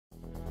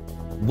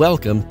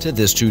Welcome to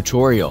this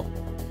tutorial.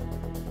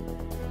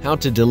 How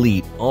to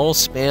delete all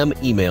spam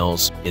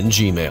emails in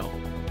Gmail.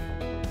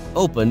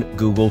 Open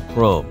Google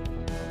Chrome.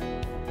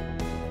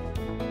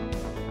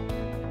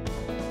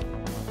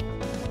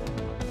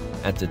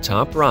 At the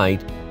top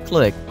right,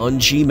 click on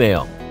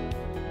Gmail.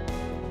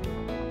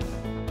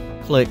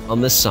 Click on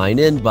the Sign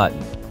In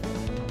button.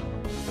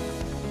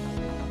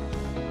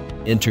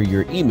 Enter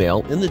your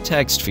email in the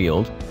text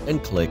field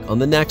and click on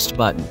the Next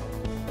button.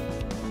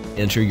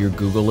 Enter your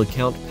Google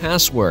account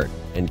password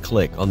and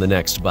click on the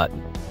Next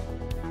button.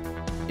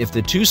 If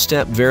the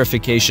two-step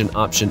verification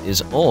option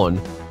is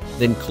on,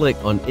 then click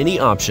on any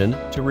option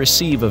to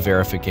receive a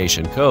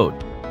verification code.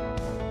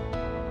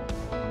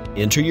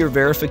 Enter your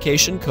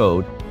verification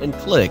code and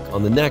click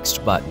on the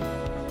Next button.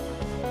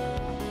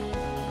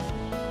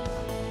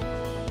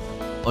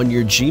 On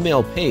your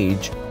Gmail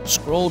page,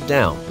 scroll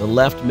down the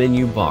left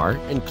menu bar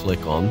and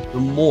click on the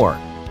More.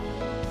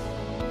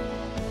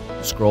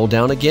 Scroll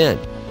down again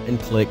and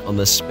click on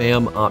the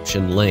Spam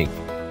option link.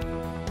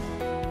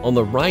 On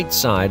the right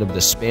side of the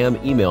Spam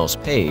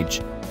Emails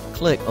page,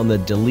 click on the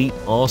Delete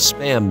All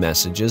Spam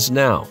Messages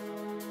Now.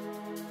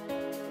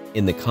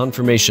 In the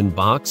confirmation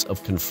box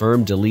of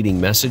Confirm Deleting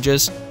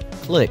Messages,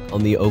 click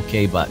on the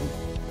OK button.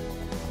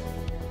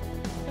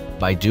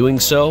 By doing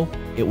so,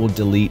 it will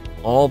delete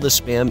all the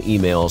spam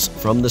emails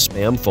from the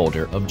spam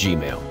folder of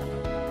Gmail.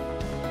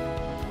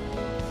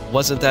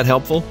 Wasn't that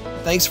helpful?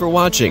 Thanks for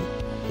watching.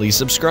 Please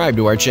subscribe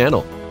to our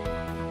channel.